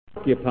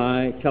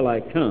occupy till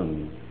I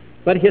come.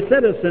 But his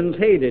citizens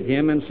hated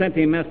him and sent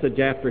a message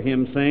after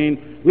him,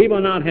 saying, We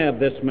will not have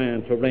this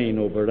man to reign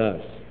over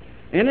us.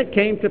 And it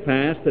came to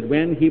pass that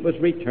when he was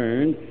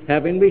returned,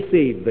 having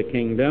received the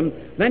kingdom,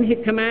 then he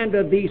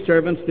commanded these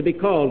servants to be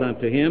called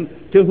unto him,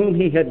 to whom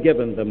he had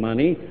given the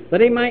money,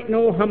 that he might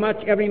know how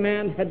much every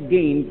man had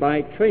gained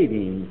by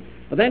trading.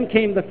 Then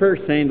came the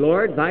first, saying,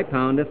 Lord, thy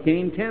pound hath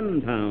gained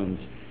 10 pounds.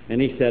 And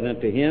he said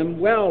unto him,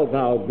 Well,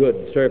 thou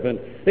good servant,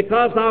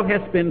 because thou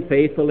hast been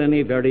faithful in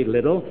a very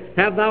little,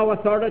 have thou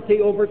authority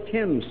over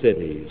 10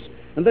 cities.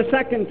 And the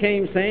second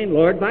came, saying,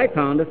 Lord, thy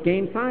pound hath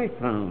gained 5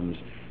 pounds.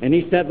 And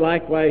he said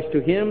likewise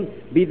to him,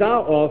 Be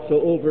thou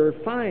also over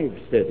 5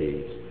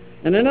 cities.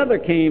 And another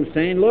came,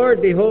 saying,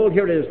 Lord, behold,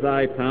 here is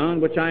thy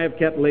pound, which I have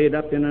kept laid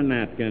up in a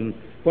napkin.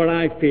 For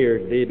I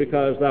feared thee,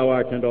 because thou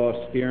art an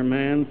austere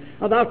man.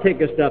 Now thou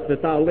takest up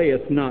that thou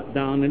layest not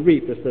down, and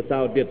reapest that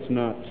thou didst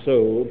not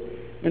sow.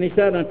 And he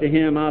said unto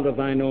him, Out of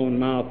thine own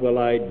mouth will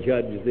I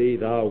judge thee,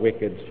 thou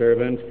wicked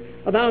servant.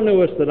 Thou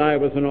knewest that I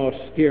was an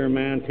austere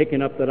man,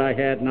 taking up that I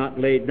had not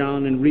laid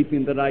down, and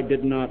reaping that I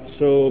did not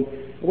sow.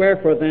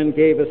 Wherefore then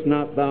gavest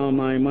not thou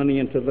my money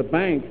into the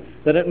bank,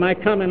 that at my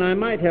coming I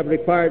might have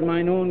required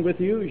mine own with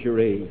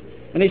usury?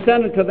 And he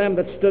said unto them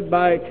that stood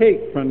by,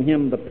 Take from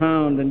him the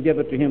pound, and give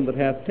it to him that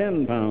hath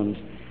 10 pounds.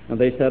 And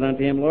they said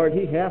unto him, Lord,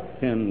 he hath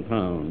 10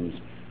 pounds.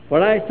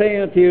 For I say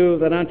unto you,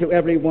 that unto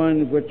every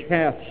one which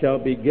hath shall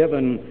be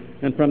given,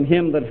 and from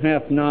him that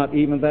hath not,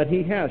 even that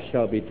he hath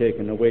shall be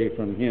taken away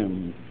from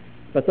him.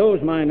 But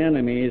those mine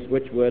enemies,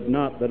 which would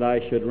not that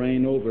I should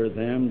reign over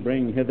them,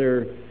 bring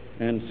hither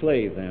and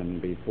slay them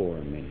before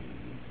me.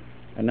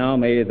 And now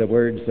may the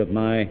words of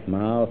my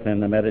mouth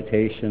and the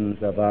meditations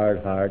of our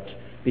hearts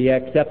be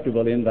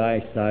acceptable in thy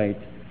sight,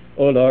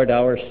 O Lord,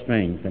 our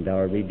strength and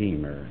our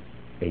Redeemer.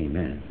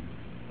 Amen.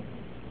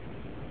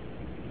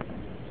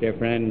 Dear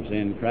friends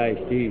in Christ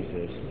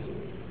Jesus,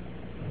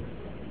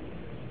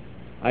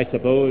 I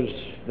suppose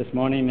this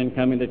morning in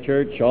coming to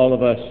church, all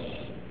of us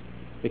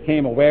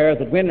became aware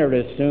that winter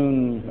is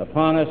soon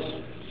upon us,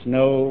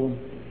 snow,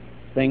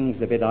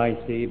 things a bit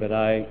icy, but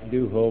I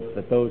do hope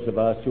that those of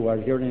us who are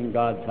here in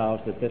God's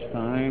house at this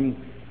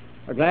time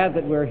are glad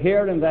that we're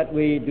here and that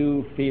we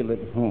do feel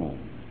at home.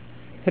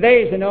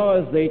 Today, as you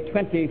know, is the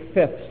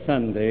 25th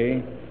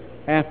Sunday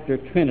after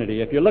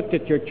Trinity. If you looked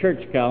at your church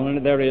calendar,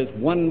 there is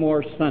one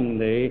more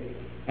Sunday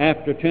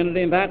after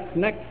Trinity, and that's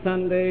next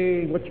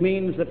Sunday, which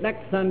means that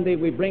next Sunday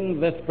we bring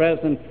this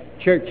present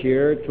church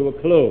year to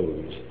a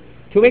close.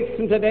 2 weeks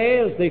from today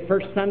is the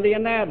first Sunday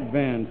in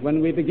Advent,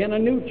 when we begin a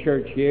new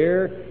church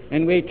year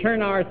and we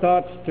turn our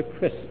thoughts to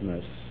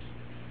Christmas.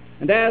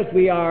 And as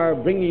we are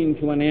bringing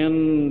to an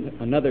end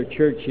another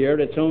church year,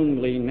 it's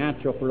only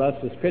natural for us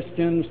as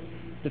Christians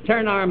to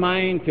turn our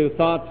mind to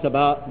thoughts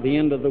about the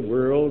end of the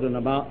world and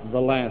about the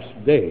last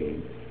day.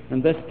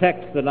 And this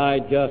text that I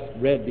just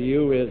read to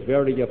you is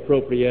very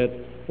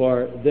appropriate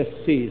for this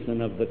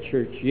season of the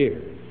church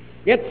year.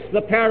 It's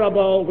the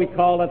parable, we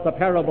call it the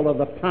parable of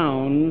the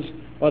pounds,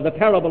 or the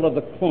parable of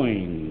the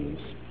coins.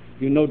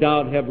 You no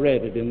doubt have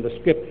read it in the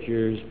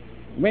Scriptures.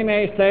 We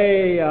may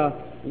say,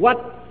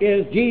 what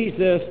is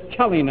Jesus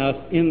telling us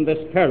in this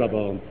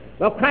parable?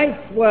 Well,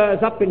 Christ was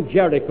up in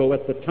Jericho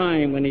at the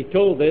time when he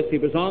told this. He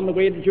was on the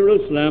way to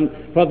Jerusalem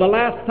for the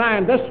last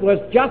time. This was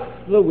just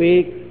the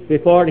week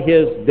before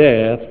his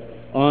death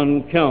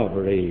on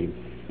Calvary.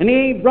 And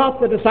he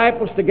brought the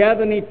disciples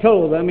together and he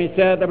told them, he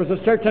said, there was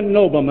a certain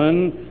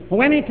nobleman who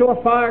went into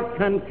a far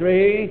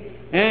country,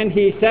 and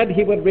he said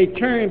he would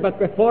return, but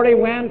before he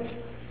went,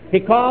 he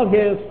called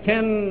his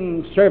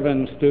 10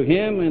 servants to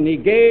him, and he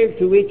gave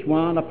to each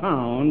one a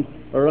pound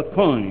or a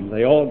coin.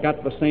 They all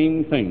got the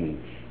same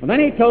thing. And then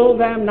he told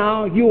them,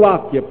 now you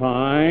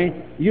occupy,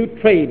 you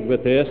trade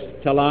with this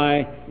till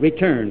I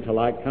return, till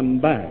I come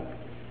back.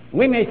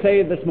 We may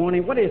say this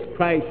morning, what is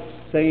Christ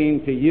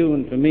saying to you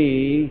and to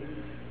me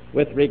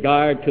with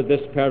regard to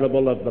this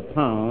parable of the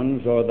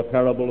pounds or the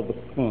parable of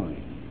the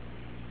coin?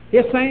 He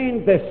is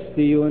saying this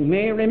to you and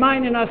me,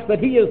 reminding us that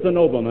he is the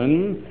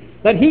nobleman,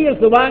 that he is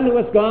the one who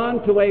has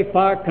gone to a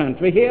far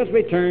country. He has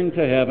returned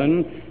to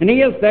heaven, and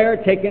he is there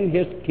taking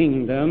his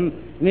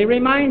kingdom. And he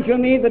reminds you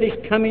and me that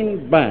he's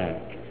coming back.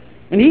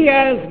 And he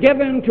has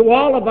given to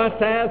all of us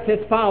as his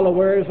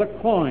followers a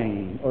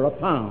coin or a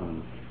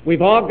pound.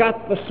 We've all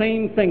got the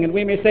same thing. And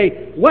we may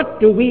say,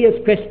 what do we as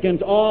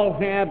Christians all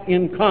have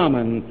in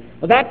common?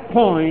 That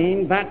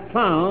coin, that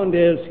pound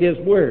is his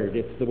word.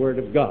 It's the word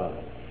of God.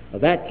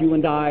 That you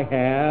and I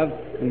have,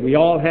 and we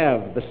all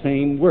have the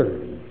same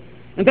word.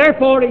 And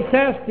therefore he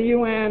says to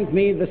you and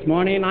me this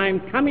morning,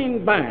 I'm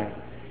coming back.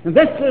 And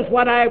this is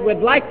what I would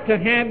like to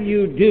have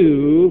you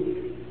do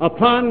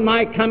upon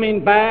my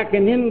coming back,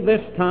 and in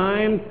this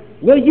time,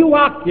 will you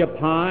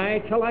occupy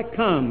till I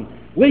come?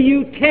 Will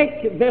you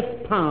take this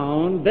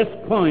pound, this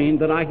coin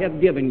that I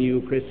have given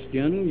you,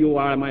 Christian? You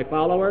are my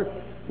follower.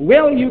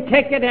 Will you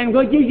take it and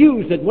will you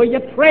use it? Will you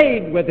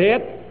trade with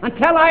it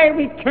until I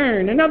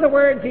return? In other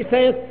words, he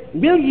says,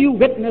 will you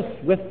witness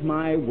with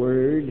my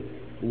word?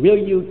 Will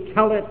you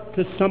tell it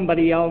to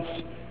somebody else?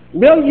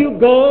 Will you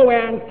go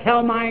and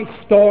tell my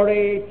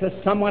story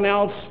to someone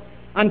else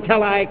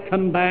until I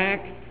come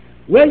back?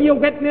 Will you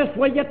witness?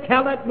 Will you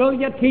tell it? Will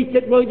you teach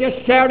it? Will you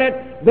share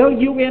it? Will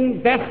you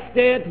invest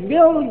it?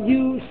 Will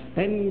you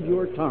spend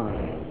your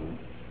time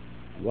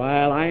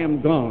while I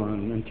am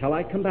gone until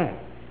I come back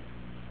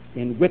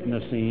in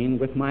witnessing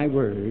with my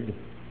word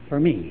for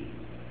me?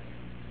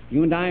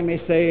 You and I may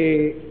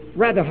say,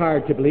 rather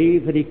hard to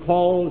believe that he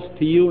calls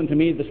to you and to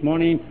me this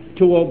morning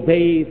to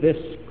obey this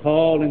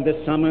call and this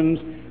summons.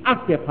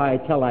 Occupy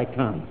till I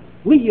come.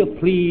 Will you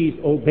please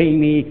obey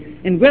me?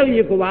 And will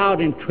you go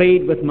out and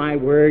trade with my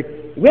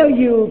word? Will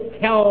you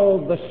tell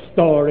the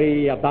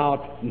story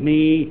about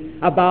me,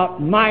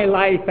 about my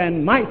life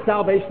and my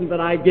salvation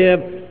that I give?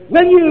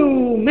 Will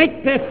you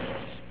make this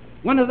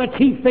one of the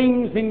chief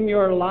things in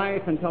your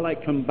life until I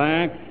come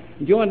back?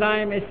 You and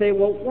I may say,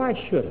 well, why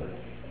should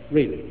I,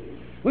 really?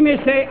 We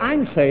may say,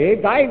 I'm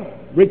saved, I've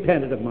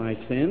repented of my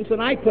sins,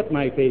 and I put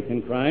my faith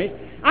in Christ.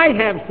 I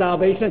have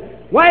salvation.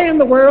 Why in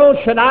the world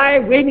should I,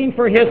 waiting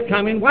for his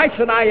coming, why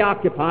should I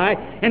occupy,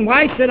 and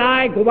why should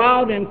I go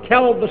out and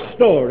tell the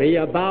story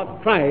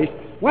about Christ?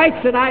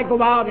 Why should I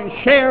go out and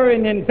share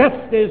and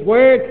invest his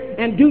word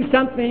and do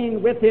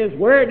something with his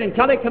word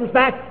until he comes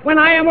back when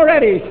I am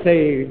already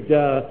saved?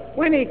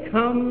 When he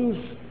comes,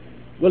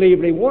 will he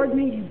reward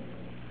me?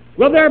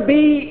 Will there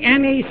be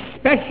any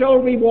special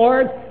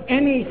reward,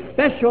 any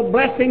special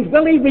blessings?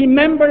 Will he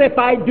remember if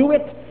I do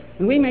it?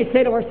 And we may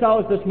say to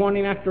ourselves this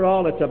morning, after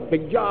all, it's a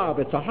big job,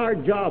 it's a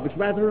hard job, it's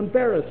rather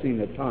embarrassing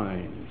at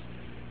times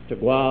to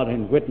go out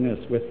and witness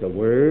with the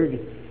word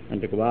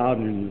and to go out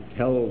and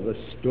tell the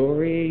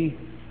story.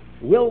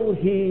 Will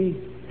he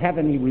have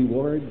any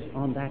rewards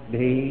on that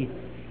day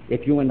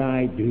if you and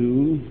I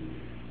do?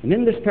 And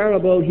in this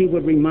parable, he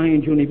would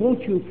remind you, and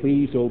won't you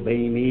please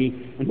obey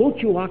me? And won't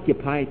you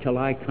occupy till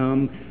I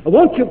come? Or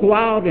won't you go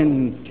out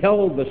and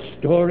tell the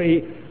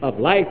story of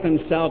life and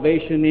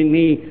salvation in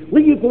me?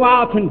 Will you go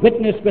out and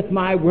witness with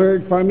my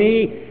word for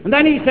me? And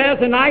then he says,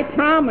 and I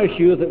promise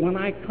you that when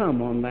I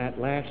come on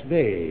that last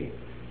day,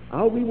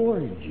 I'll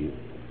reward you.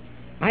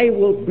 I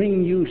will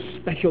bring you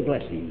special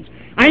blessings.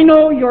 I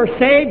know you're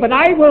saved, but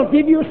I will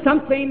give you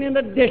something in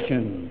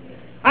addition.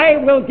 I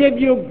will give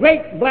you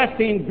great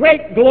blessing,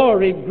 great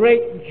glory,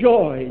 great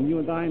joy. And you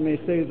and I may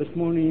say this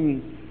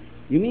morning,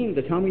 you mean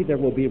to tell me there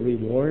will be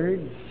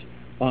rewards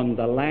on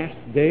the last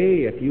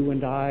day if you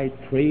and I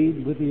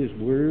trade with his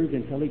word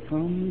until he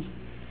comes?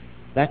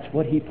 That's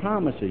what he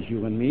promises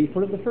you and me.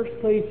 For in the first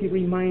place, he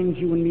reminds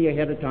you and me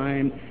ahead of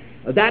time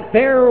that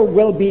there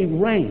will be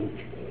rank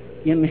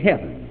in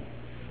heaven.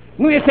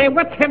 We say,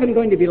 what's heaven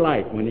going to be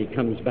like when he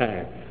comes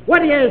back?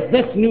 What is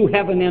this new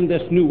heaven and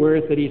this new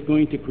earth that he's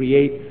going to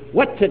create?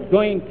 What's it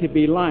going to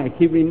be like?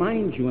 He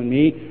reminds you and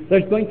me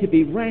there's going to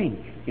be rank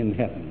in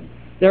heaven.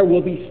 There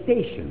will be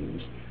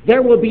stations.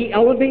 There will be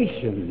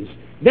elevations.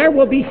 There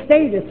will be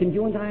status. And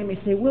you and I may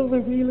say, will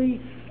there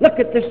really? Look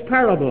at this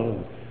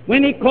parable.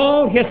 When he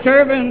called his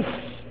servants,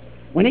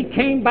 when he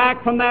came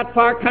back from that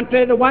far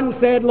country, the one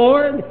said,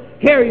 Lord,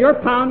 here, your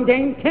pound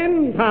gained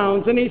 10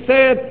 pounds. And he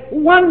said,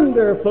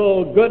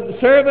 wonderful, good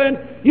servant.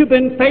 You've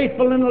been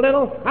faithful in a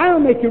little. I'll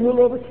make you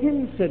ruler over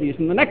 10 cities.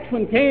 And the next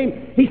one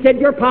came. He said,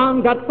 your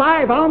pound got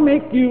 5. I'll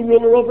make you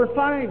ruler over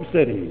 5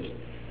 cities.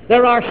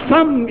 There are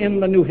some in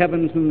the new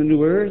heavens and the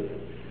new earth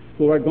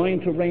who are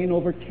going to reign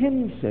over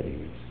 10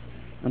 cities.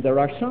 And there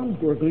are some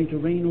who are going to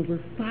reign over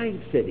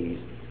 5 cities.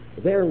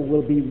 There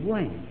will be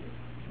rank.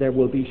 There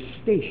will be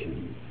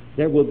station.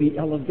 There will be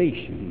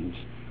elevations.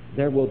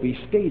 There will be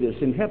status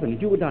in heaven.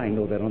 You and I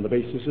know that on the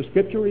basis of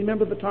Scripture.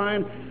 Remember the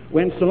time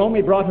when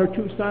Salome brought her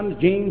 2 sons,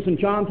 James and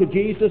John, to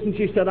Jesus, and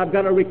she said, I've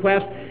got a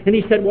request. And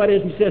he said, what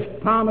is? He says,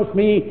 promise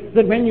me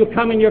that when you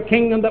come in your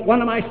kingdom, that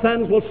one of my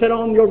sons will sit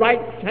on your right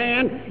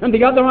hand and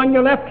the other on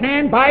your left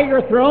hand by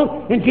your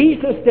throne. And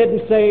Jesus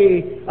didn't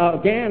say,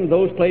 again,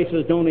 those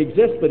places don't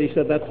exist, but he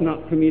said, that's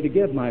not for me to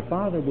give. My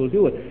Father will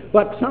do it.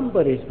 But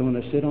somebody's going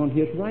to sit on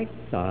his right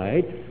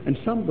side, and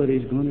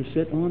somebody's going to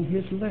sit on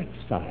his left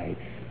side.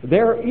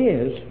 There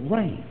is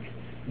rank.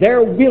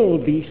 There will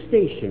be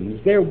stations.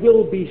 There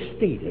will be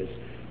status.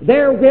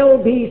 There will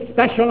be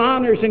special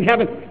honors in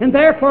heaven. And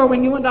therefore,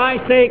 when you and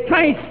I say,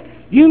 Christ,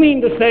 you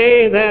mean to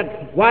say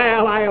that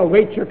while I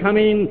await your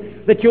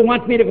coming, that you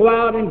want me to go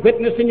out and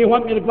witness, and you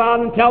want me to go out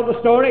and tell the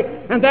story,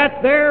 and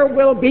that there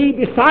will be,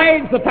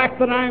 besides the fact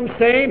that I'm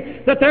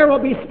saved, that there will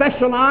be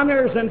special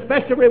honors and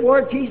special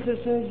reward? Jesus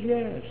says,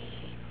 yes.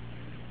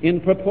 In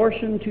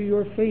proportion to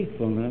your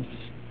faithfulness,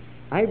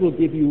 I will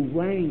give you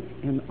rank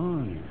and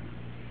honor.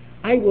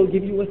 I will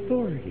give you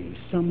authority,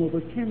 some over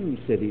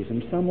 10 cities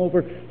and some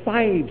over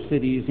 5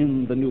 cities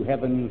in the new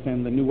heavens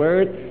and the new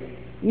earth.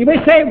 You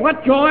may say,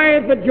 what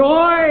joy? The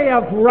joy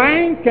of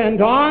rank and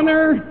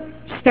honor,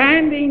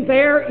 standing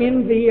there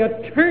in the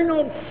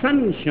eternal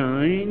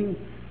sunshine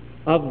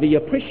of the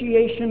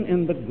appreciation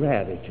and the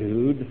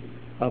gratitude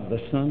of the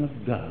Son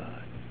of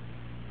God.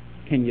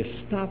 Can you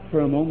stop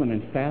for a moment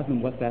and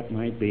fathom what that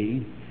might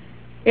be?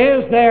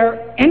 Is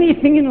there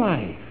anything in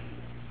life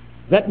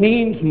that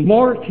means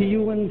more to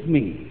you and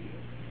me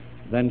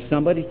than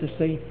somebody to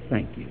say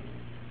thank you?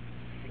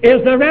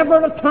 Is there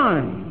ever a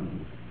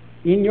time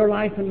in your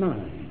life and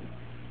mine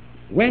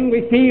when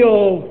we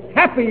feel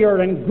happier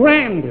and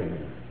grander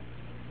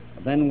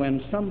than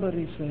when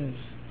somebody says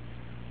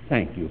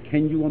thank you?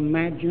 Can you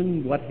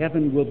imagine what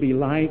heaven will be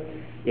like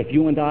if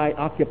you and I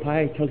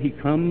occupy till he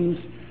comes,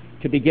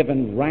 to be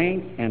given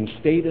rank and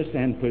status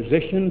and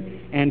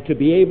position, and to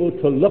be able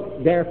to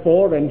look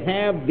therefore and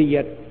have the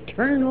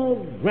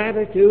eternal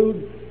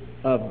gratitude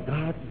of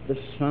God the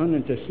Son,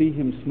 and to see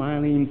him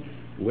smiling,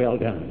 well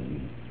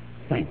done,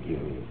 thank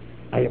you,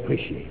 I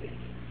appreciate it.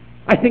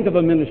 I think of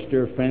a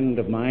minister friend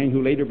of mine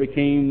who later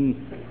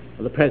became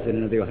the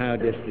president of the Ohio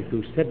District,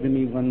 who said to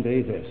me one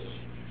day this.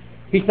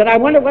 He said, I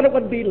wonder what it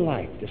would be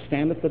like to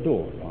stand at the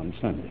door on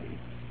Sunday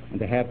and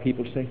to have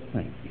people say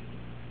thank you.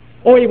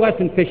 Oh, he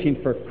wasn't fishing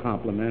for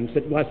compliments.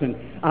 It wasn't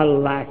a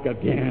lack,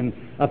 again,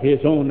 of his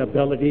own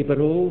ability, but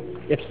oh,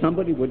 if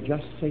somebody would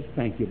just say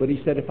thank you. But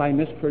he said, if I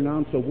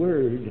mispronounce a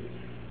word,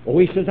 oh,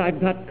 he says, I've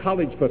got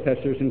college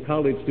professors and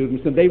college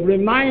students, and they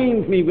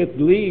remind me with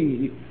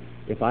glee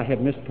if I have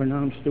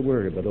mispronounced a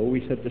word. But oh,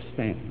 he said, to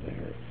stand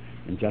there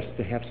and just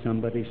to have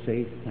somebody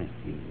say thank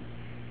you.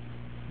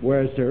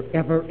 Was there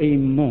ever a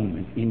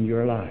moment in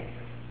your life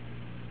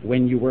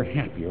when you were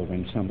happier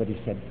when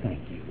somebody said thank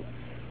you?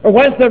 Or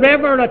was there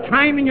ever a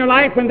time in your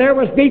life when there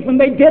was beef and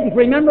they didn't?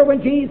 Remember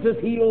when Jesus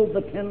healed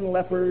the 10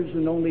 lepers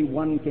and only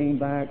one came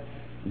back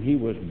and he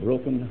was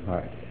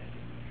broken-hearted?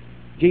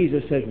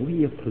 Jesus says,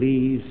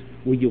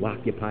 will you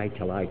occupy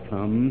till I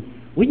come?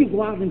 Will you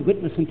go out and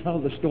witness and tell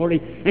the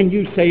story? And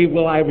you say,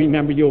 will I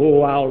remember you?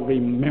 Oh, I'll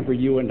remember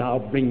you, and I'll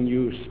bring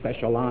you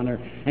special honor,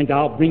 and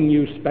I'll bring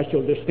you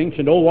special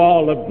distinction. Oh,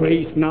 all of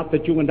grace, not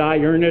that you and I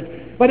earn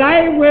it, but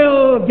I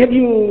will give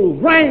you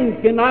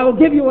rank, and I'll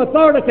give you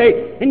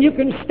authority, and you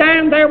can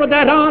stand there with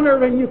that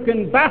honor, and you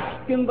can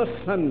bask in the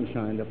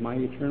sunshine of my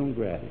eternal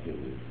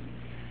gratitude.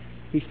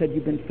 He said,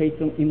 you've been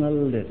faithful in a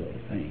little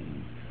thing.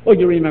 Oh,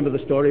 you remember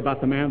the story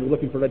about the man who was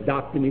looking for a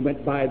doctor, and he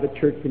went by the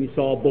church and he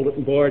saw a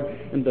bulletin board,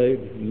 and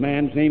the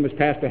man's name was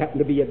Pastor, happened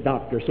to be a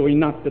doctor. So he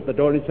knocked at the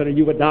door and he said, are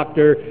you a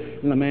doctor?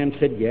 And the man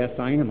said, yes,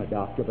 I am a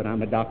doctor, but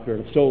I'm a doctor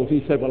of souls.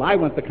 He said, well, I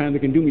want the kind that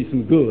can do me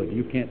some good.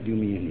 You can't do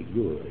me any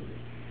good.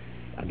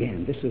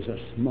 Again, this is a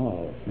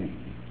small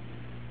thing.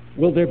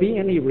 Will there be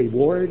any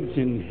rewards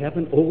in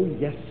heaven? Oh,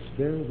 yes,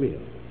 there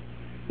will.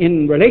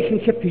 In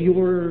relationship to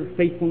your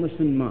faithfulness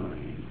and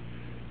mine,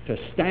 to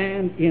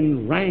stand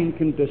in rank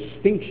and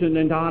distinction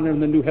and honor in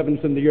the new heavens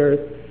and the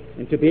earth,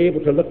 and to be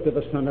able to look to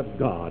the Son of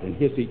God and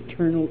his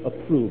eternal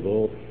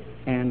approval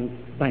and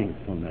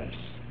thankfulness.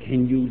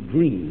 Can you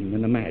dream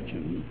and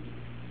imagine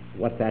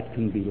what that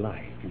can be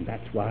like? And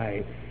that's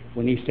why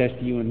when he says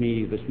to you and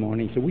me this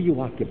morning, so will you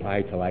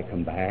occupy till I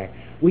come back?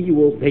 Will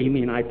you obey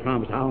me? And I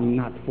promise I'll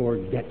not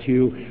forget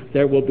you.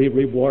 There will be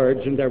rewards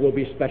and there will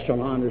be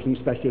special honors and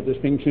special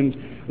distinctions.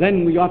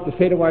 Then we ought to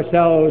say to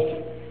ourselves,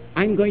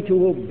 I'm going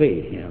to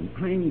obey him.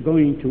 I'm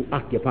going to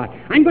occupy.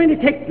 I'm going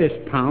to take this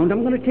pound.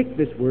 I'm going to take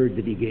this word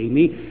that he gave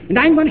me, and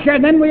I'm going to share.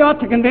 And then we ought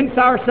to convince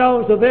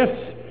ourselves of this,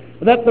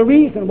 that the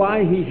reason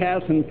why he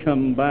hasn't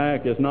come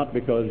back is not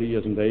because he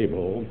isn't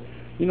able.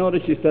 You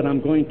notice he said,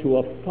 I'm going to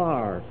a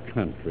far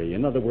country.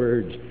 In other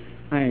words,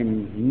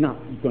 I'm not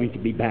going to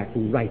be back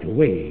right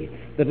away.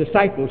 The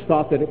disciples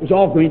thought that it was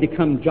all going to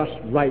come just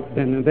right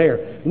then and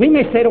there. We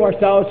may say to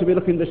ourselves, as we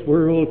look in this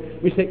world,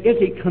 we say, is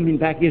he coming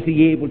back? Is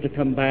he able to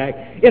come back?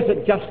 Is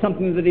it just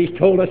something that he's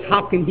told us?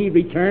 How can he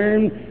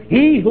return?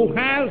 He who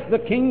has the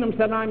kingdom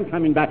said, I'm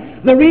coming back.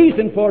 The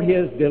reason for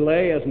his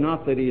delay is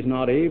not that he's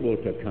not able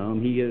to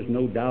come. He is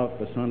no doubt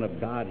the Son of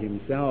God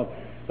himself.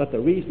 But the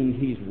reason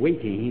he's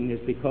waiting is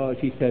because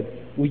he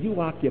said, will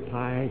you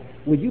occupy?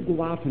 Will you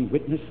go out and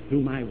witness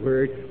through my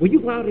word? Will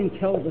you go out and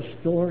tell the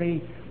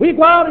story? Will you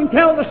go out and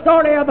tell the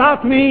story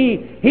about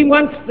me? He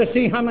wants to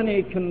see how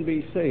many can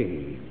be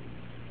saved.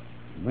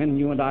 When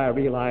you and I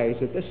realize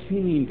that this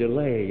seeming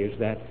delay is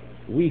that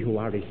we who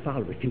are his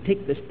followers can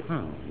take this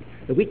pound,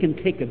 that we can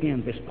take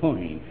again this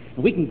coin,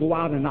 and we can go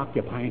out and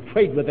occupy and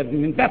trade with it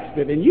and invest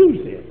it and use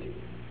it.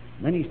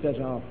 And then he says,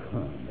 I'll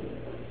come.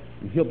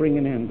 And he'll bring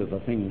an end to the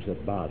things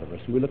that bother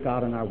us. We look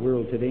out in our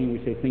world today and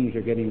we say things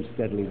are getting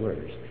steadily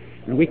worse.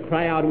 And we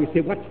cry out and we say,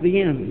 what's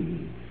the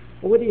end?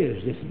 Oh, it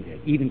is, isn't it?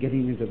 Even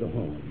getting into the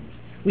homes.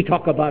 We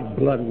talk about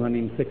blood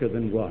running thicker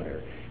than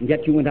water. And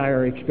yet you and I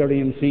are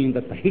experiencing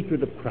that the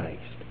hatred of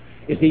Christ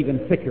is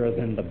even thicker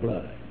than the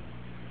blood.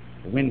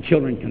 When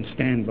children can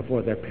stand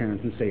before their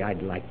parents and say,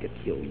 I'd like to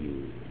kill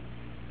you.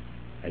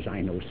 As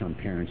I know some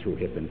parents who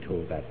have been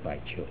told that by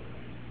children.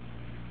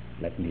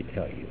 Let me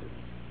tell you,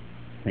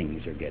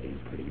 things are getting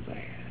pretty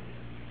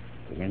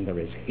bad. When there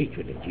is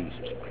hatred of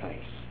Jesus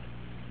Christ,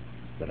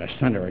 that a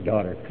son or a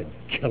daughter could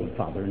kill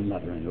father and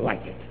mother and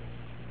like it,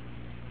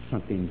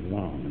 something's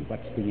wrong. And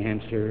what's the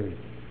answer?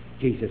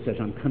 Jesus says,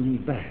 I'm coming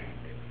back.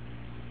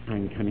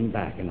 I'm coming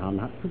back, and I'll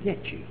not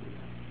forget you.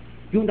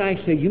 You and I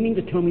say, you mean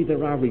to tell me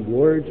there are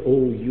rewards?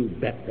 Oh, you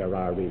bet there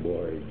are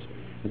rewards.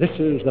 This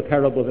is the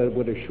parable that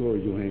would assure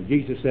you. And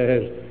Jesus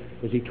says,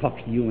 as he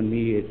talks to you and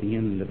me at the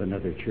end of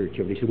another church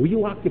service. He said, will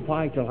you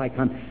occupy till I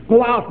come?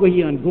 Go out, will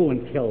you, and go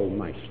and tell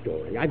my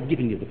story. I've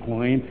given you the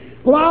coin.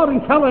 Go out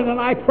and tell it, and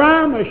I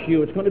promise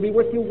you it's going to be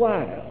worth your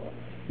while.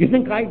 You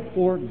think I'd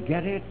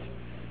forget it?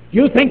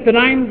 You think that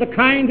I'm the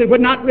kind that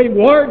would not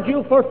reward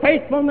you for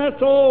faithfulness?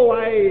 Oh,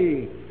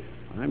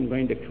 I'm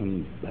going to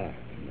come back,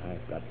 and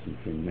I've got some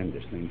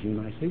tremendous things. And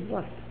I say,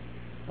 what?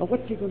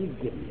 What's you going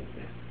to give me at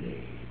that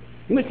day?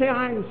 You may say,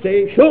 I'm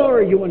saved.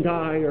 Sure, you and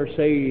I are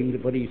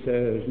saved, but he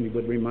says, and he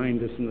would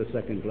remind us in the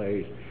second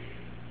place,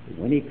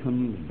 when he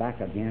comes back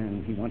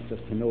again, he wants us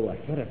to know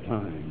ahead of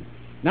time,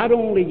 not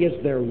only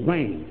is there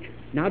rank,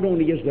 not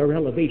only is there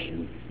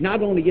elevation,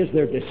 not only is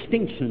there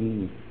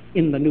distinction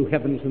in the new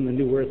heavens and the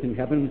new earth in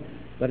heaven,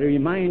 but it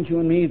reminds you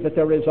and me that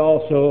there is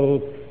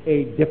also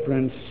a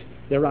difference.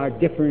 There are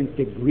different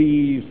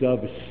degrees of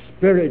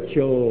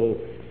spiritual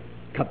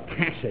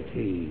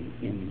capacity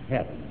in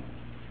heaven.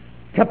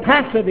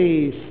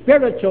 Capacities,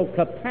 spiritual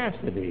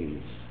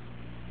capacities,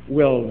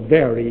 will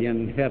vary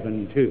in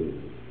heaven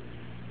too.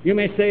 You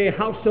may say,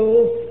 how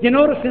so? You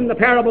notice in the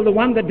parable the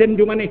one that didn't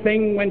do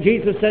anything, when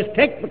Jesus says,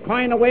 take the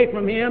coin away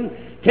from him,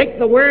 take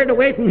the word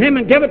away from him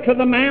and give it to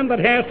the man that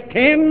has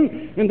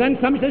 10, and then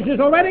some says he's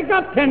already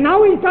got 10,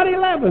 now he's got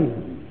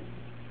 11.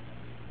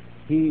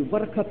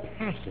 What a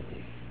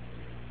capacity.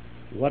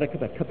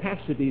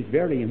 Capacities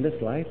vary in this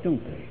life,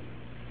 don't they?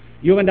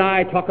 You and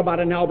I talk about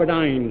an Albert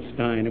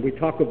Einstein, and we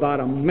talk about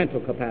a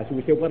mental capacity.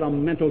 We say, what a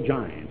mental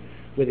giant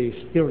with his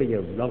theory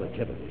of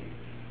relativity.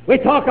 We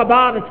talk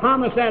about a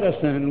Thomas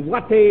Edison,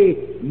 what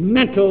a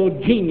mental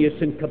genius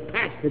and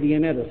capacity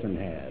an Edison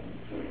had.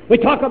 We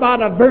talk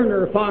about a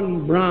Werner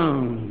von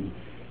Braun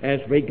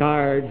as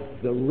regards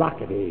the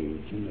rocket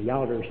age and the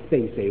outer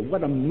space age.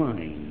 What a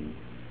mind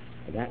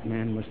that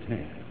man must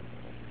have.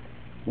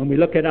 When we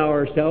look at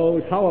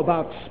ourselves, how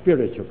about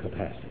spiritual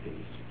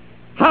capacities?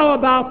 How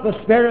about the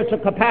spiritual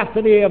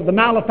capacity of the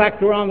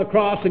malefactor on the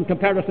cross in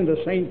comparison to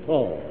St.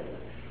 Paul?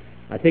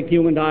 I think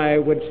you and I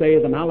would say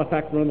the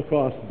malefactor on the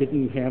cross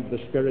didn't have the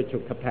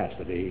spiritual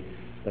capacity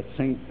that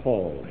St.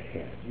 Paul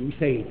had. We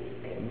say,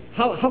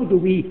 how do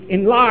we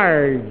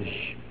enlarge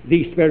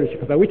these spiritual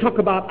capacities? We talk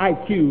about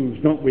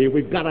IQs, don't we?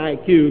 We've got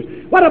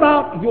IQs. What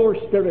about your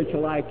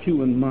spiritual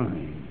IQ and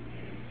mine?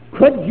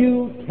 Could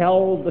you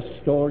tell the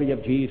story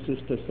of Jesus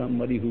to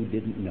somebody who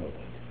didn't know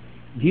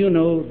it? Do you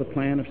know the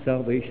plan of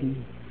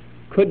salvation?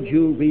 Could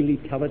you really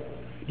tell it?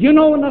 Do you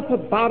know enough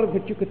about it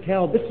that you could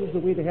tell this is the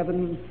way to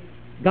heaven?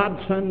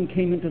 God's Son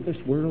came into this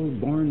world,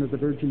 born of the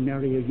Virgin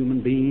Mary, a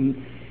human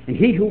being, and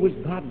he who was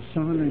God's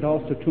Son and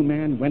also to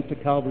man went to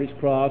Calvary's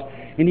cross,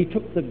 and he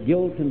took the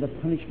guilt and the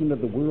punishment of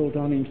the world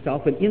on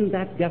himself, and in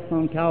that death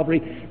on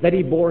Calvary that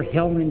he bore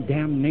hell and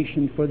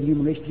damnation for the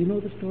human race. Do you know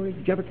the story?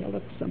 Did you ever tell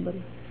it to somebody?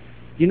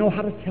 Do you know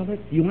how to tell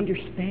it? Do you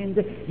understand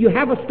it? Do you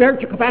have a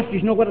spiritual capacity? Do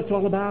you know what it's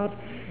all about?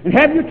 And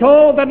have you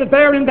told that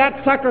there in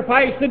that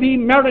sacrifice that he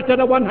merited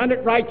a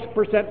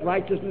 100%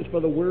 righteousness for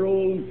the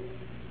world?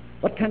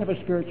 What kind of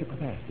a spiritual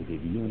capacity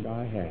do you and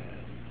I have?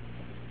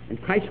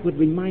 And Christ would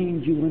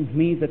remind you and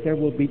me that there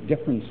will be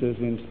differences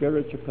in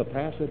spiritual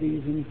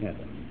capacities in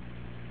heaven,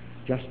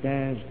 just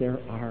as there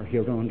are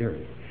here on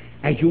earth.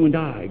 As you and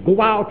I go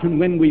out and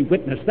when we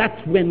witness,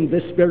 that's when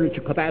this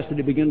spiritual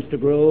capacity begins to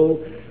grow.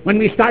 When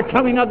we start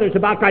telling others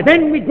about Christ,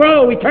 then we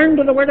grow, we turn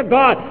to the Word of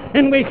God,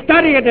 and we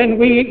study it, and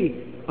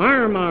we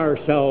arm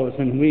ourselves,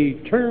 and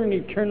we turn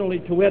eternally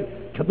to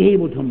it to be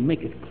able to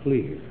make it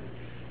clear.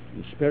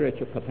 In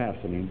spiritual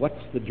capacity. And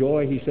what's the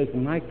joy? He says,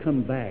 when I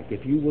come back,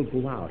 if you will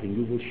go out and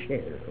you will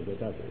share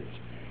with others,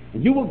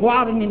 and you will go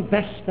out and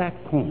invest that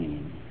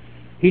coin,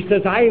 he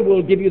says, I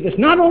will give you this,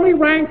 not only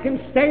rank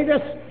and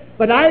status,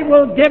 but I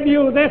will give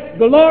you this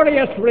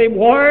glorious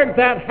reward,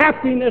 that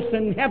happiness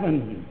in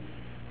heaven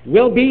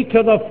will be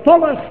to the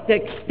fullest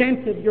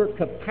extent of your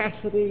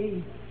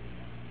capacity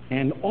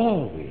and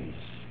always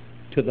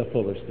to the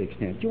fullest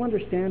extent. Do you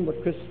understand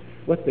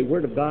what the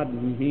Word of God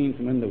means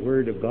when the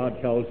Word of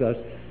God tells us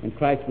in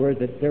Christ's Word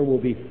that there will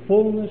be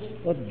fullness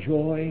of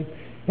joy?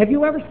 Have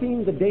you ever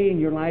seen the day in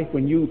your life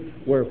when you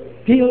were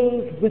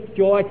filled with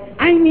joy?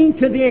 I mean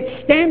to the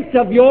extent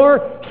of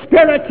your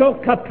spiritual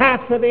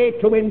capacity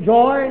to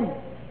enjoy.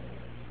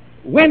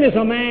 When is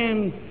a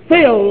man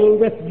filled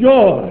with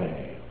joy?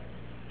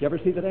 Did you ever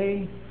see the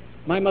day?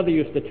 My mother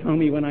used to tell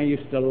me when I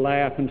used to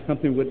laugh and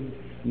something would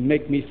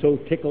make me so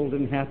tickled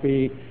and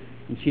happy,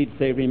 and she'd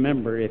say,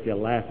 remember, if you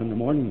laugh in the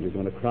morning, you're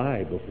going to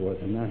cry before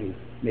the night.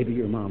 Maybe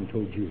your mom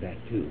told you that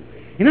too.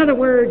 In other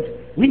words,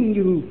 when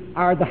you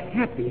are the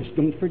happiest,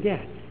 don't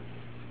forget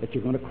that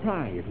you're going to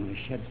cry, you're going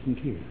to shed some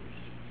tears.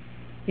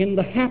 In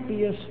the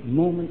happiest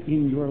moment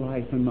in your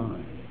life and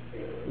mine,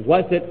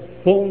 was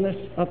it fullness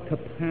of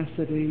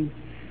capacity?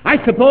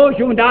 I suppose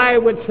you and I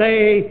would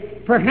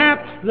say,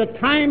 perhaps the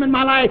time in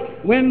my life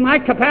when my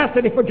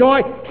capacity for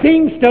joy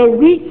seems to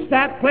reach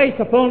that place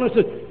of fullness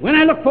is when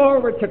I look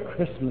forward to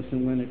Christmas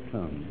and when it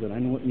comes. And I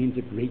know it means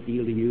a great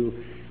deal to you.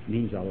 It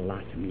means a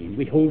lot to me. And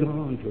we hold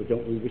on to it,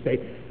 don't we? We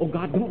say, oh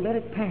God, don't let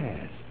it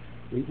pass.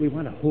 We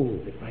want to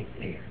hold it right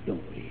there,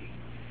 don't we?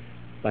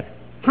 But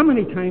How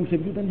many times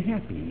have you been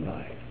happy in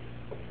life?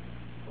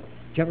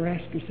 Did you ever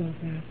ask yourself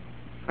that?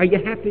 Are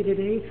you happy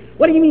today?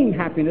 What do you mean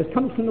happiness? It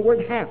comes from the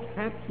word hap.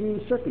 Hap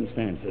means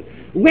circumstances.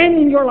 When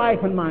in your life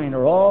and mine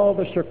are all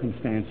the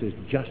circumstances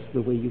just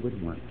the way you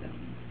would want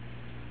them?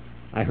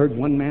 I heard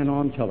one man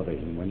on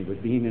television when he was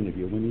being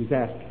interviewed, when he was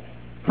asked,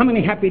 how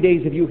many happy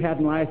days have you had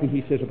in life? And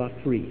he says, about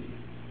 3.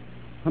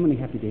 How many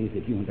happy days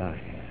have you and I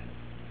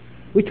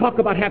had? We talk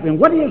about happiness.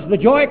 What is the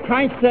joy?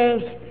 Christ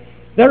says,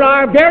 there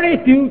are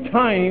very few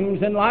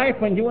times in life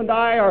when you and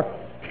I are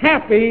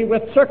happy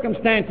with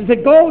circumstances.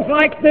 It goes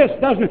like this,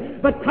 doesn't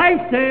it? But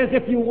Christ says,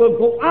 if you will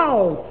go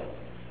out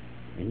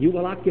and you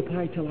will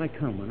occupy till I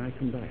come, when I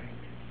come back,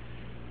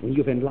 when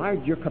you've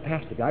enlarged your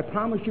capacity, I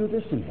promise you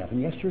this in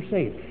heaven. Yes, you're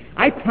saved.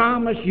 I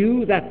promise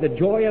you that the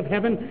joy of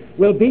heaven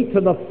will be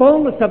to the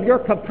fullness of your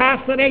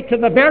capacity, to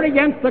the very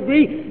nth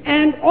degree,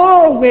 and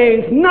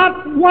always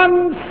not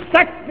 1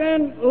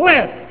 second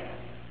less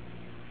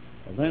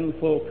than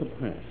full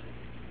capacity.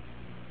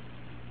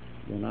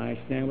 You and I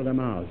stand with our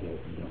mouths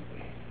open, don't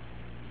we?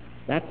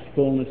 That's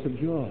fullness of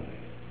joy.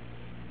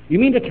 You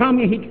mean to tell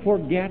me he'd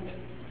forget?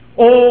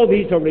 Oh,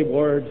 these are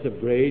rewards of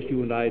grace.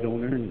 You and I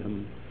don't earn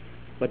them.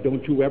 But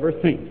don't you ever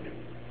think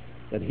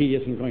that he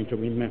isn't going to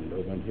remember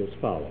when his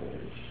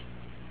followers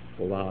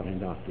go out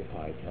and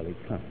occupy till he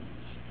comes.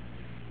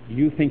 Do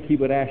you think he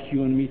would ask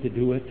you and me to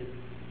do it?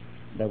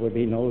 There would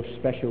be no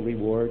special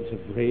rewards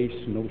of grace,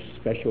 no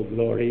special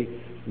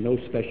glory, no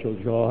special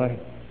joy.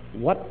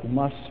 What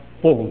must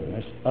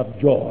fullness of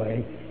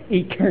joy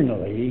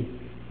eternally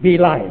be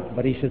like?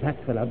 But he says,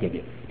 that's what I'll give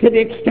you. To the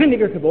extent of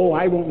your capacity,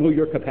 I won't know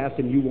your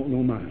capacity, you won't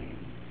know mine.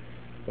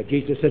 But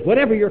Jesus says,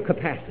 whatever your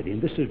capacity,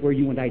 and this is where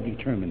you and I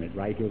determine it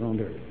right here on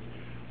earth,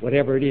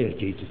 whatever it is,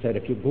 Jesus said,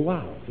 if you go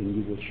out and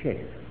you will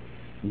share,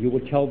 and you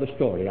will tell the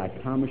story, I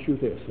promise you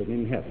this, that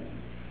in heaven,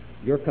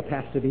 your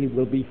capacity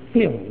will be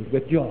filled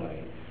with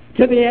joy,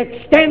 to the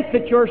extent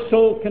that your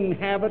soul can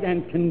have it,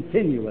 and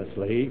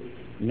continuously,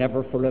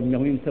 never for a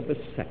millionth of a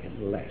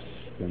second less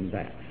than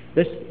that.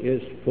 This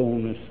is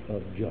fullness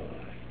of joy.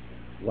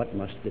 What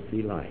must it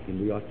be like? And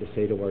we ought to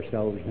say to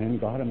ourselves, then,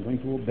 God, I'm going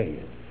to obey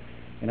it.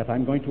 And if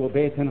I'm going to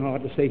obey it, then I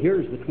ought to say,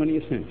 here's the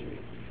 20th century.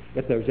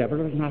 If there's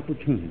ever an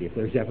opportunity, if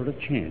there's ever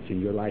a chance in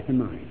your life and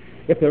mine,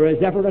 if there is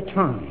ever a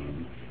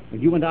time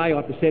when you and I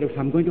ought to say to us,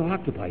 I'm going to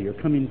occupy, you're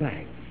coming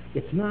back,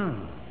 it's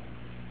now.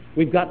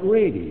 We've got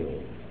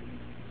radio.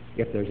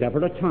 If there's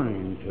ever a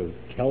time to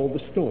tell the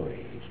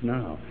story, it's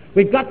now.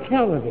 We've got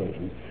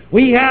television.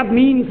 We have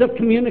means of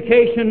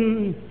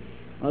communication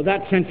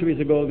that centuries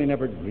ago they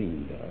never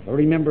dreamed of. I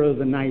remember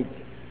the night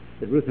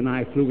that Ruth and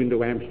I flew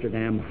into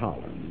Amsterdam,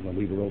 Holland, when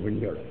we were over in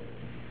Europe.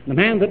 The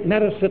man that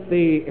met us at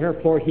the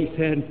airport, he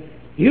said,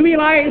 do you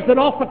realize that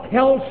off of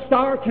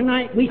Telstar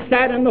tonight we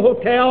sat in the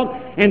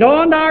hotel and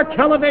on our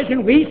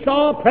television we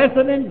saw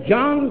President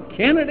John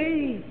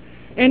Kennedy?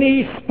 And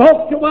he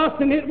spoke to us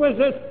and it was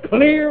as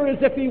clear as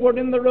if he were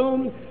in the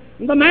room.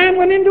 And the man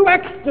went into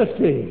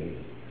ecstasy.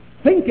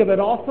 Think of it,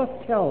 off of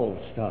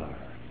Telstar.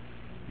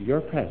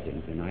 Your President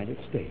of the United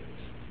States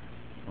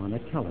on a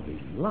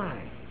television, live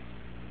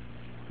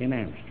in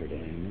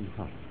Amsterdam and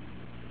Holland.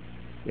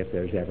 If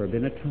there's ever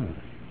been a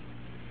time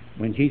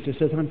when Jesus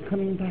says, I'm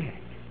coming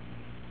back,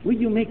 will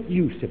you make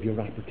use of your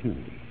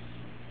opportunities?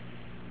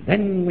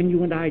 Then when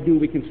you and I do,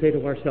 we can say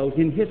to ourselves,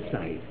 in his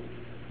sight,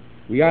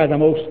 we are the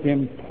most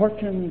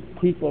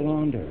important people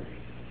on earth.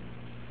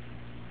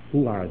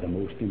 Who are the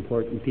most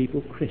important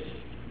people? Christians.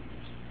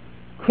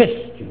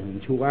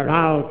 Christians who are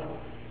out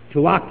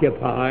to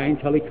occupy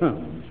until he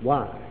comes.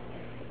 Why?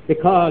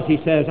 Because he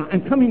says,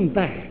 I'm coming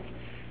back.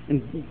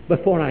 And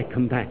before I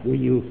come back, will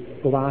you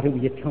go out and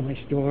will you tell my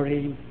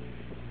story?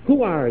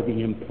 Who are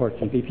the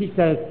important people? He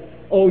says,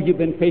 oh, you've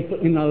been faithful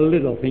in a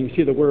little thing.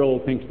 See, the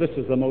world thinks this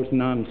is the most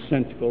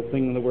nonsensical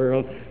thing in the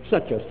world.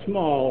 Such a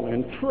small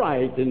and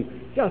trite and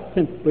just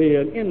simply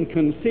an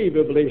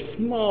inconceivably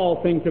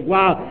small thing to go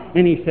out.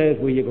 And he says,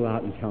 will you go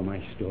out and tell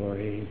my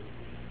story?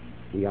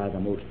 We are the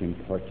most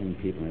important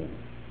people.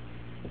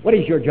 What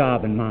is your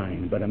job and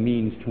mine but a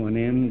means to an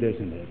end,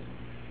 isn't it?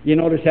 You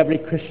notice every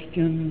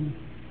Christian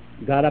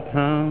got a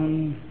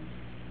pound.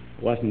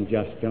 It wasn't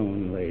just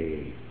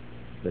only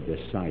the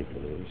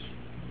disciples.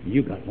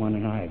 You got one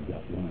and I've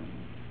got one.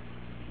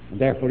 And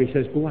therefore he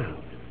says, go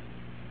out.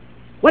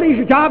 What is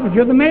your job? If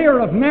you're the mayor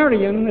of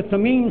Marion, it's a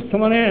means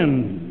to an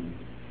end.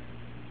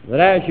 That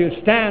as you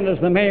stand as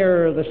the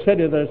mayor of the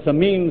city, that's a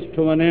means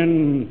to an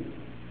end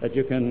that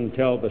you can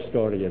tell the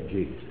story of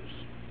Jesus.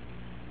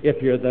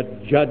 If you're the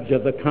judge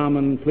of the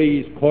common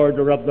pleas court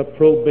or of the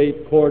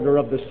probate court or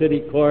of the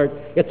city court,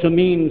 it's a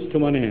means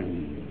to an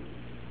end.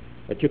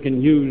 That you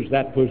can use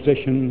that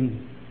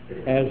position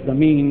as the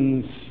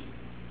means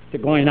to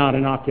going out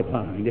and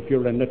occupying. If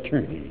you're an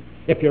attorney,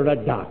 if you're a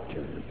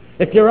doctor,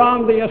 if you're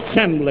on the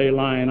assembly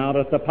line out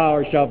at the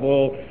power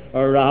shovel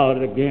or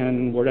out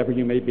again wherever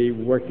you may be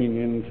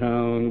working in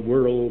town,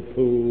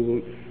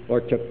 Whirlpool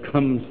or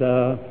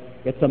Tecumseh,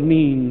 it's a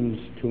means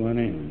to an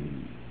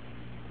end.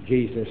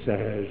 Jesus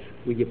says,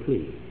 will you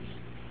please,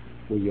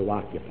 will you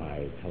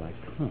occupy till I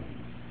come?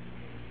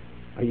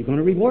 Are you going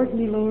to reward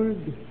me, Lord?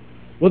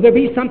 Will there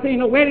be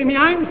something awaiting me?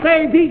 I'm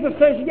saved. Jesus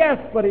says yes,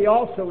 but he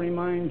also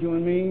reminds you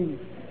and me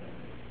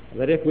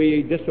that if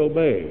we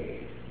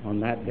disobey on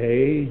that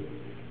day,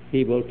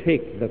 he will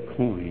take the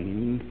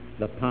coin,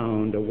 the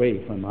pound,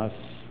 away from us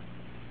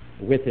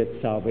with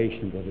its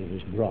salvation that it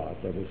has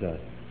brought. There was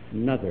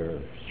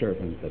another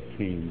servant that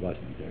came,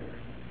 wasn't there?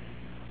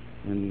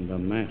 And the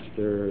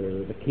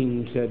master, the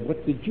king, said,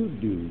 "What did you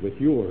do with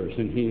yours?"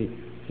 And he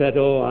said,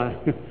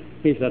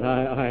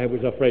 I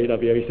was afraid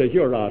of you. He says,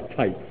 "You're a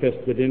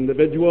tight-fisted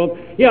individual.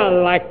 You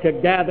like to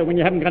gather when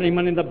you haven't got any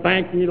money in the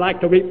bank, and you like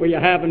to reap where you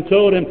haven't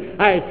sowed,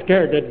 and I was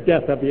scared to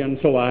death of you, and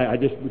so I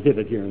just did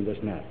it here in this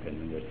napkin.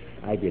 And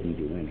I didn't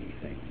do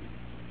anything.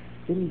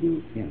 Didn't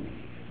do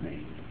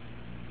anything."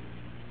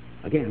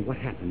 Again, what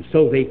happened?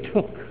 So they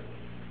took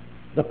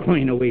the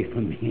coin away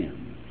from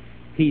him.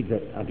 He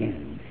that,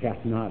 again,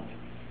 hath not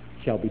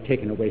shall be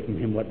taken away from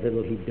him what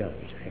little he does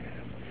have.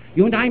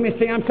 You and I may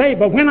say, "I'm saved,"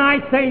 but when I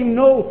say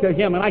no to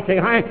him, and I say,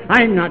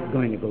 I'm not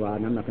going to go out,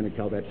 and I'm not going to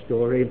tell that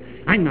story,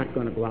 I'm not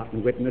going to go out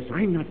and witness,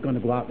 I'm not going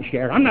to go out and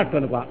share, I'm not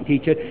going to go out and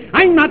teach it,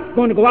 I'm not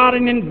going to go out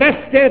and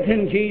invest it,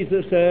 and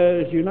Jesus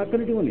says, "You're not going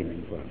to do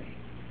anything for me."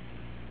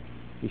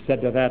 He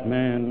said to that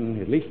man,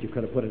 "At least you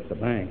could have put it at the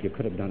bank, you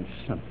could have done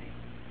something."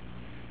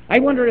 I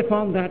wonder if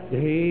on that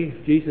day,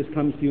 if Jesus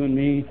comes to you and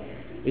me,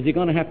 is he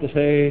going to have to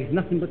say,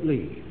 "Nothing but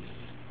leaves"?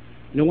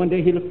 You know, one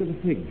day he looked at a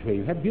fig tree.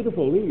 It had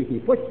beautiful leaves. He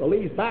pushed the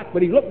leaves back,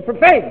 but he's looking for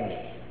figs.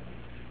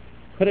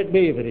 Could it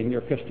be that in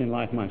your Christian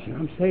life, my son,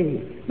 "I'm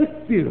saved, looks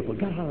beautiful,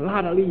 got a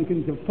lot of leaves,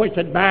 and you push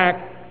it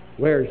back,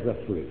 where's the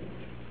fruit?"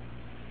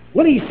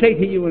 Will he say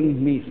to you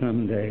and me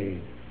someday,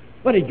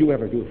 "What did you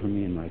ever do for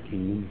me in my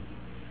kingdom?"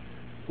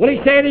 Will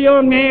he say to you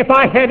and me, "If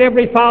I had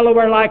every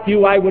follower like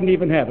you, I wouldn't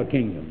even have a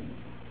kingdom"?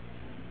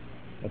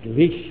 At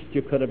least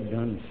you could have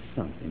done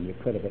something. You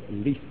could have at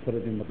least put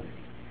it in the bank.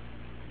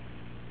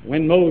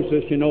 When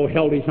Moses,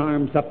 held his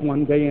arms up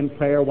one day in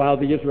prayer while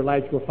the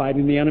Israelites were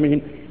fighting the enemy,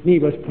 and he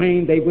was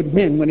praying they would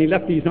win. When he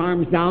left his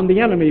arms down, the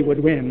enemy would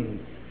win.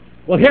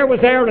 Well, here was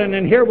Aaron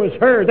and here was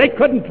Hur. They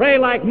couldn't pray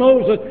like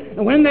Moses.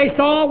 And when they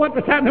saw what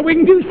was happening, "We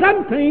can do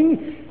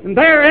something." And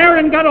there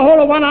Aaron got a hold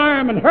of one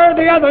arm and Hur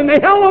the other, and they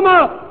held him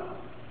up.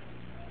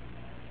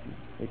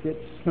 They did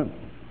something.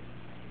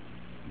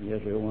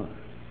 Yes, they won.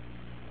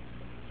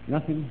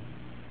 Nothing.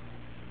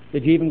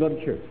 Did you even go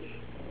to church?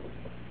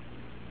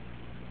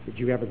 Did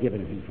you ever give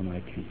anything for my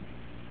kingdom?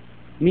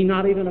 You mean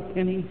not even a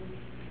penny?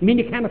 You mean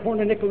you can't afford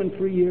a nickel in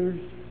 3 years?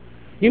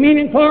 You mean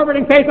in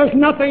forwarding faith there's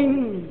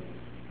nothing?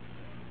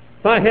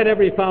 If I had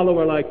every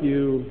follower like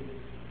you,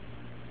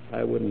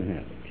 I wouldn't have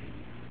it.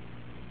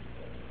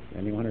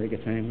 Anyone who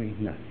gets angry?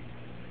 Nothing.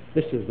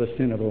 This is the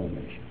sin of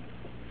omission.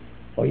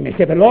 Oh, you may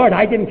say, "But Lord,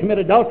 I didn't commit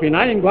adultery, and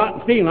I didn't go out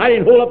and steal, and I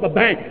didn't hold up a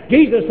bank."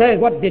 Jesus says,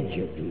 "What did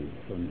you do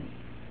for me?"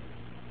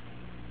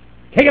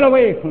 Take it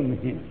away from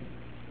him.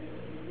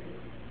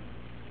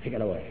 Take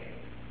it away.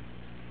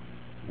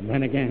 And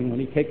then again,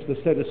 when he takes the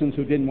citizens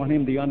who didn't want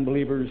him, the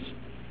unbelievers,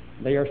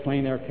 they are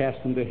slain, they are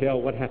cast into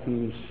hell. What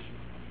happens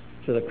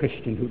to the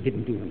Christian who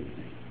didn't do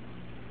anything,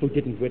 who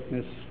didn't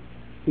witness,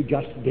 who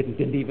just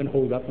didn't even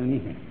hold up any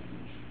hands,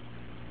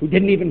 who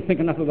didn't even think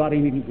enough about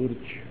him even go to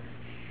church,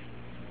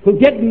 who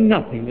did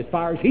nothing? As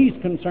far as he's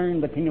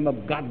concerned, the kingdom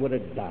of God would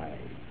have died.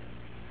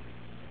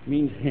 It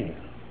means hell.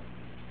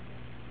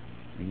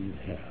 It means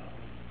hell.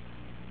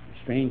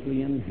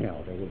 Strangely, in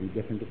hell there will be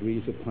different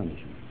degrees of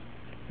punishment.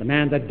 The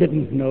man that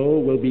didn't know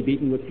will be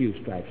beaten with few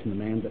stripes, and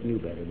the man that knew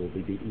better will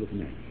be beaten with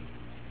many.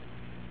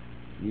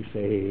 You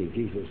say,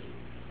 "Jesus,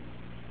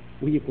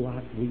 will you go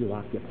out? Will you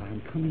occupy?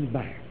 I'm coming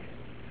back."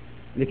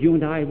 And if you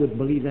and I would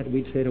believe that,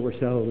 we'd say to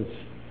ourselves,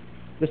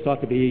 this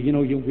ought to be,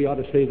 we ought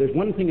to say, "There's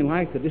one thing in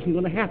life that isn't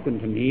going to happen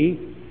to me.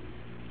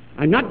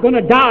 I'm not going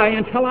to die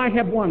until I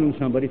have won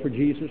somebody for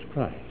Jesus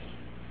Christ."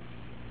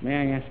 May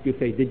I ask you,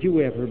 Faith, did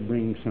you ever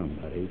bring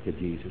somebody to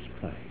Jesus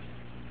Christ?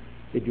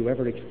 Did you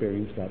ever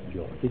experience that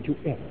joy? Did you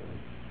ever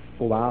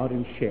go out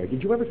and share?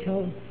 Did you ever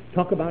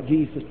talk about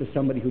Jesus to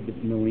somebody who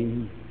didn't know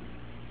him?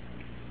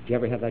 Did you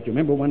ever have that? You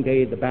remember one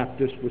day the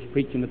Baptist was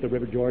preaching at the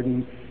River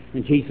Jordan,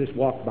 and Jesus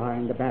walked by,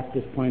 and the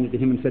Baptist pointed to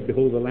him and said,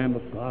 "Behold, the Lamb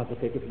of God that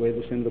taketh away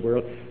the sin of the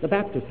world." The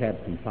Baptist had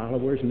some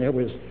followers, and there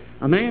was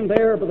a man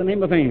there by the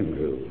name of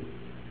Andrew.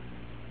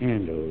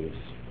 Andrew is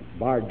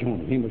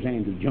Bar-Jonah. His name was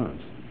Andy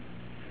Johnson.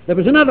 There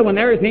was another one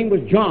there. His name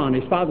was John.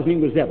 His father's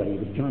name was Zebedee. It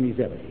was Johnny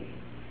Zebedee.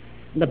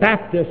 And the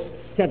Baptist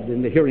said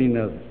in the hearing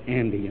of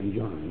Andy and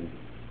John,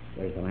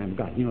 "There's the Lamb of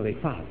God." They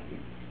followed him.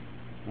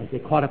 As they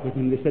caught up with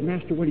him, they said,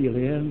 "Master, where do you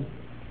live?"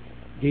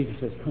 Jesus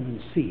says, "Come and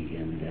see."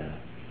 And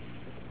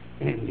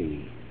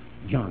Andy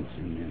Johnson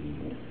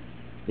and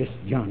this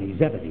Johnny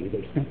Zebedee,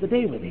 they spent the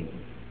day with him.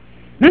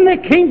 Then they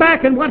came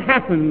back, and what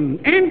happened?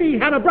 Andy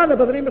had a brother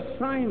by the name of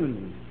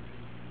Simon.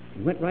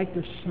 He went right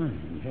to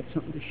Simon. He had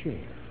something to share.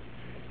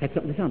 Had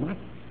something to tell him.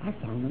 I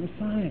found the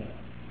Messiah.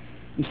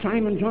 And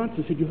Simon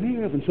Johnson said, "You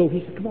have?" And so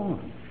he said, "Come on."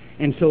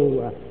 And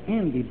so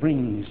Andy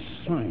brings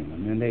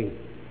Simon, and they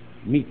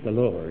meet the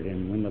Lord.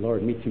 And when the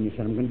Lord meets him, he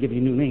said, "I'm going to give you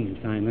a new name,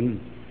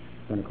 Simon.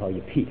 I'm going to call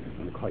you Peter. I'm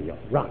going to call you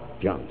Rock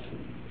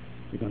Johnson.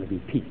 You're going to be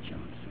Pete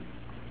Johnson.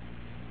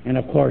 And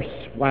of course,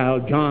 while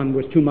John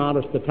was too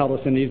modest to tell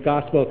us in his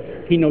gospel,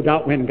 he no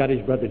doubt went and got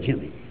his brother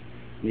Jimmy.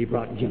 And he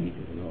brought Jimmy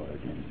to the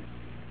Lord. And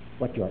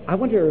what joy. I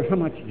wonder how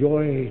much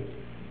joy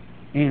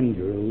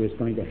Andrew is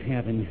going to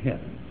have in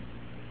heaven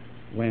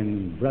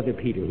when Brother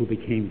Peter, who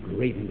became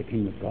great in the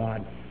kingdom of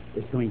God,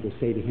 is going to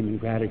say to him in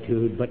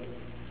gratitude, but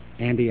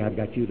Andy, I've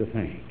got you to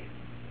thank.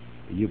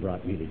 You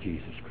brought me to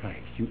Jesus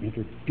Christ. You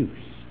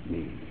introduced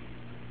me.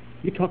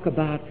 You talk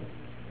about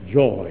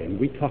joy, and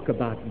we talk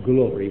about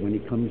glory when he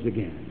comes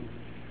again.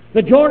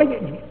 The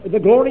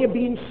glory of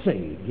being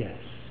saved, yes.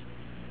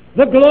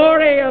 The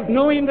glory of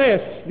knowing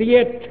this, the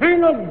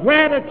eternal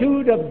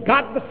gratitude of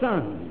God the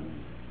Son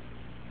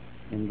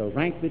in the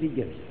rank that he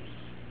gives us.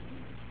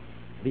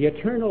 The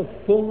eternal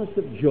fullness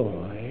of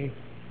joy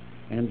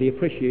and the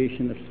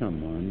appreciation of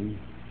someone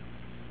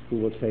who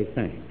will say,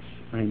 thanks,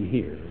 I'm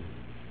here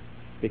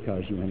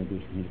because you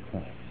introduced me to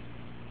Christ.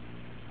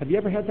 Have you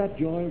ever had that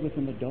joy with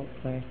an adult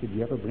class? Did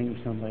you ever bring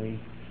somebody?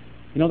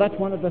 You know, that's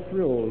one of the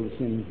thrills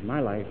in my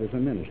life as a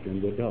minister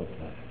in the adult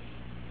class.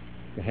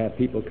 To have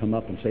people come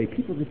up and say,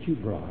 people that you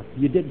brought,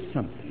 you did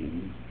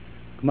something.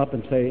 Come up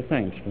and say,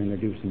 thanks for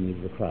introducing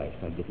me to Christ.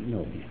 I didn't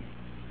know him.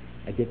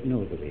 I didn't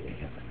know the way to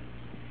heaven.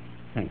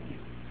 Thank you.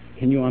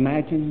 Can you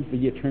imagine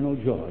the eternal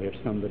joy of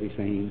somebody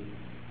saying,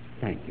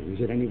 thank you? Is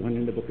it anyone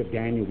in the book of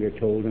Daniel we are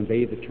told, and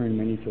they that turn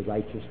many to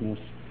righteousness,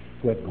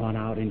 who have gone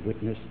out and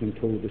witnessed and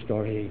told the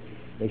story,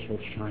 they shall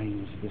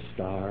shine as the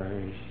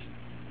stars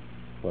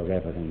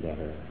forever and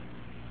ever.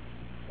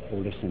 Oh,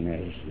 listen,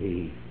 as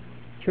the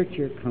church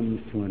here comes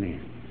to an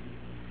end,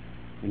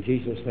 and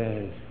Jesus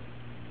says,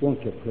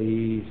 won't you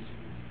please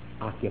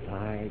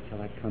occupy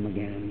till I come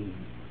again?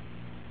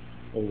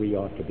 Oh, we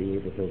ought to be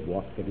able to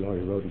walk the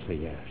glory road and say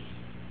yes.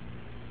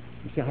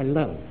 You see, I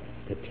love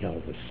to tell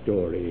the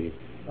story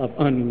of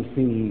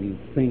unseen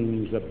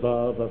things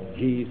above, of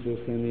Jesus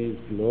and his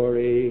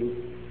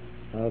glory,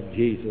 of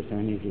Jesus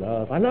and his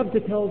love. I love to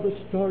tell the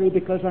story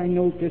because I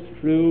know it's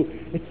true.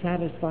 It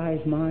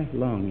satisfies my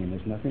longing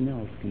as nothing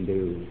else can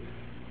do.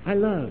 I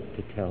love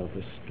to tell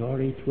the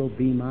story. It will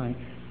be my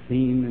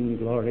theme and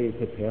glory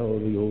to tell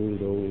the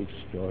old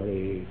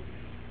story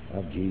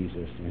of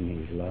Jesus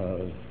and his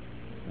love.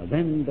 Now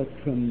then the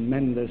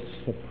tremendous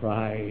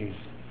surprise,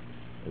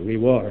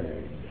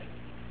 reward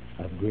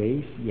of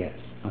grace, yes,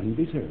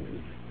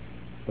 undeserved.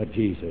 But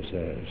Jesus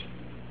says,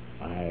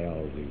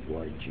 I'll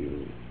reward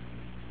you.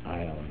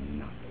 I'll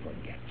not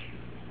forget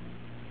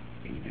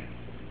you. Amen.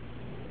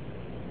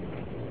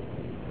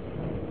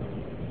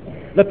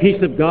 The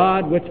peace of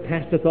God, which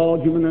passeth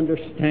all human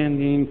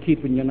understanding,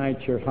 keep and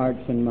unite your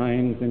hearts and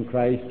minds in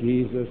Christ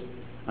Jesus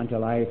unto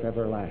life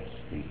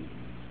everlasting.